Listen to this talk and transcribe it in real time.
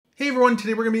Hey everyone,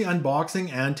 today we're going to be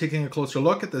unboxing and taking a closer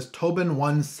look at this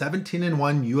TobenOne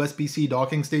 17-in-1 USB-C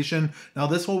docking station. Now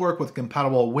this will work with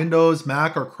compatible Windows,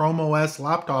 Mac, or Chrome OS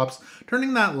laptops,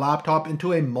 turning that laptop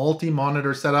into a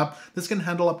multi-monitor setup. This can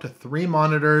handle up to 3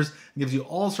 monitors and gives you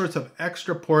all sorts of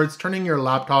extra ports, turning your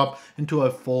laptop into a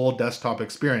full desktop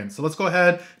experience. So let's go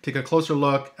ahead, take a closer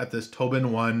look at this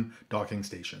TobenOne docking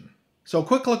station. So a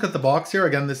quick look at the box here.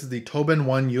 Again, this is the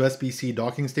TobenOne USB-C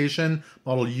docking station,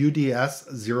 model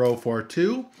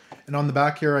UDS042. And on the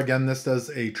back here, again, this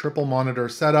does a triple monitor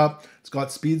setup. It's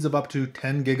got speeds of up to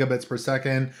 10 gigabits per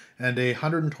second and a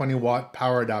 120 watt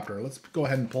power adapter. Let's go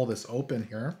ahead and pull this open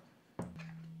here.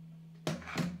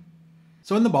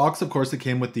 So in the box, of course, it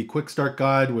came with the quick start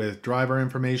guide with driver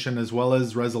information as well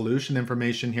as resolution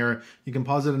information here. You can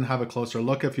pause it and have a closer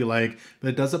look if you like, but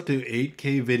it does up to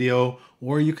 8K video,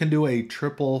 or you can do a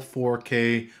triple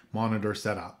 4K monitor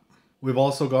setup. We've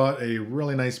also got a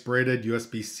really nice braided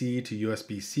USB-C to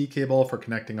USB-C cable for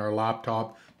connecting our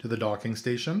laptop to the docking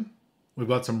station. We've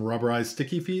got some rubberized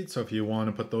sticky feet, so if you want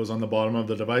to put those on the bottom of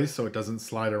the device so it doesn't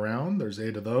slide around, there's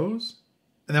 8 of those.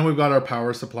 And then we've got our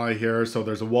power supply here. So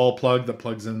there's a wall plug that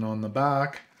plugs in on the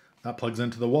back, that plugs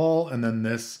into the wall, and then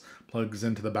this plugs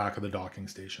into the back of the docking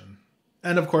station.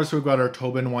 And of course, we've got our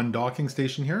TobenOne docking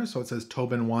station here. So it says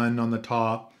TobenOne on the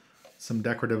top, some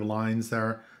decorative lines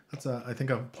there. That's I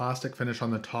think a plastic finish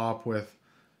on the top with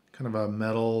kind of a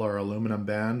metal or aluminum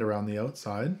band around the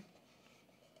outside.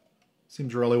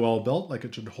 Seems really well built, like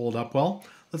it should hold up well.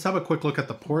 Let's have a quick look at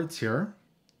the ports here.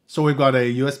 So we've got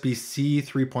a USB-C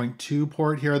 3.2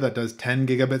 port here that does 10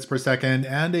 gigabits per second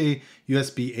and a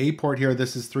USB-A port here.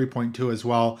 This is 3.2 as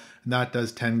well, and that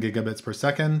does 10 gigabits per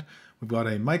second. We've got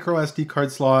a micro SD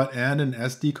card slot and an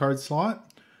SD card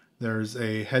slot. There's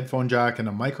a headphone jack and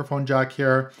a microphone jack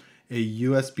here. A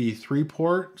USB 3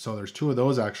 port, so there's 2 of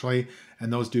those actually,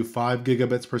 and those do 5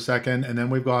 gigabits per second. And then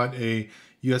we've got a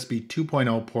USB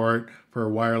 2.0 port for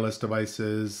wireless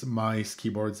devices, mice,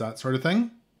 keyboards, that sort of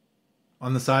thing.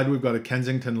 On the side, we've got a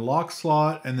Kensington lock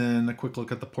slot, and then a quick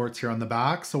look at the ports here on the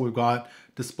back. So we've got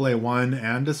display 1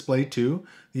 and display 2.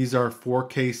 These are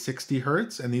 4K 60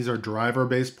 Hz, and these are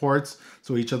driver-based ports.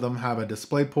 So each of them have a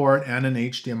display port and an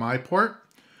HDMI port.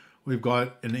 We've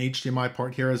got an HDMI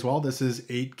port here as well. This is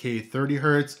 8K 30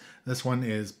 Hz. This one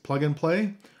is plug and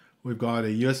play. We've got a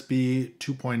USB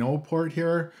 2.0 port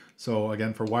here. So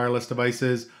again, for wireless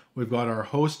devices. We've got our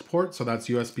host port, so that's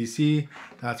USB-C.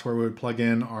 That's where we would plug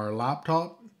in our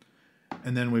laptop.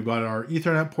 And then we've got our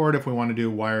Ethernet port if we want to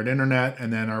do wired internet,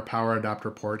 and then our power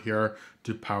adapter port here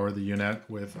to power the unit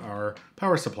with our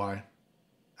power supply.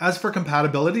 As for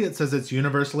compatibility, it says it's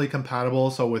universally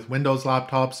compatible, so with Windows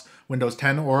laptops, Windows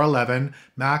 10 or 11,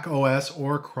 Mac OS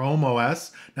or Chrome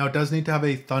OS. Now it does need to have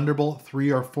a Thunderbolt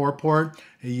 3 or 4 port,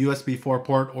 a USB 4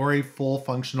 port, or a full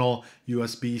functional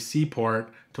USB-C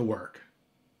port to work.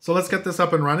 So let's get this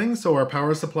up and running. So our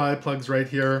power supply plugs right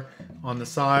here on the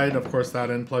side. Of course,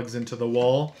 that end plugs into the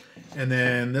wall. And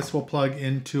then this will plug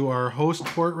into our host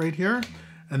port right here.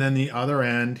 And then the other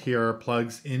end here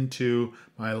plugs into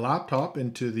my laptop,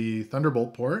 into the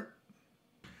Thunderbolt port.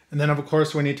 And then of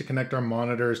course, we need to connect our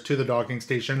monitors to the docking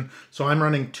station. So I'm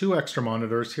running 2 extra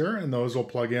monitors here, and those will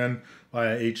plug in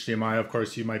via HDMI. Of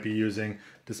course, you might be using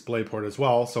DisplayPort as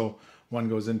well. So one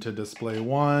goes into display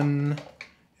 1,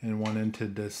 and one into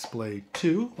display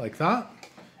 2, like that,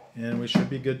 and we should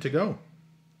be good to go.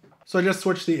 So I just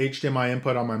switched the HDMI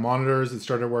input on my monitors. It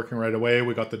started working right away.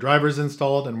 We got the drivers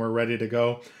installed and we're ready to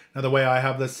go. Now the way I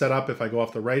have this set up, if I go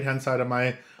off the right hand side of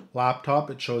my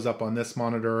laptop, it shows up on this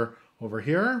monitor over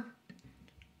here.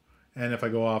 And if I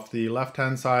go off the left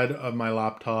hand side of my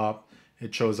laptop,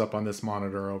 it shows up on this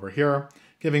monitor over here,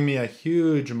 giving me a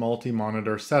huge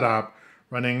multi-monitor setup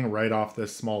running right off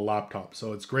this small laptop.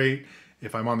 So it's great.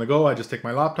 If I'm on the go, I just take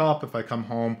my laptop. If I come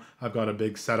home, I've got a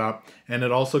big setup. And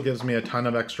it also gives me a ton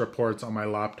of extra ports on my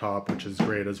laptop, which is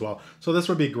great as well. So this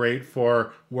would be great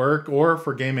for work or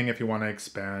for gaming if you want to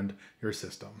expand your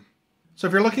system. So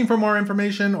if you're looking for more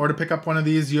information or to pick up one of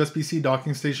these USB-C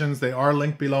docking stations, they are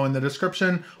linked below in the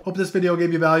description. Hope this video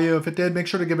gave you value. If it did, make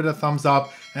sure to give it a thumbs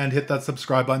up and hit that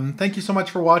subscribe button. Thank you so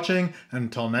much for watching. And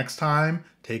until next time,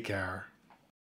 take care.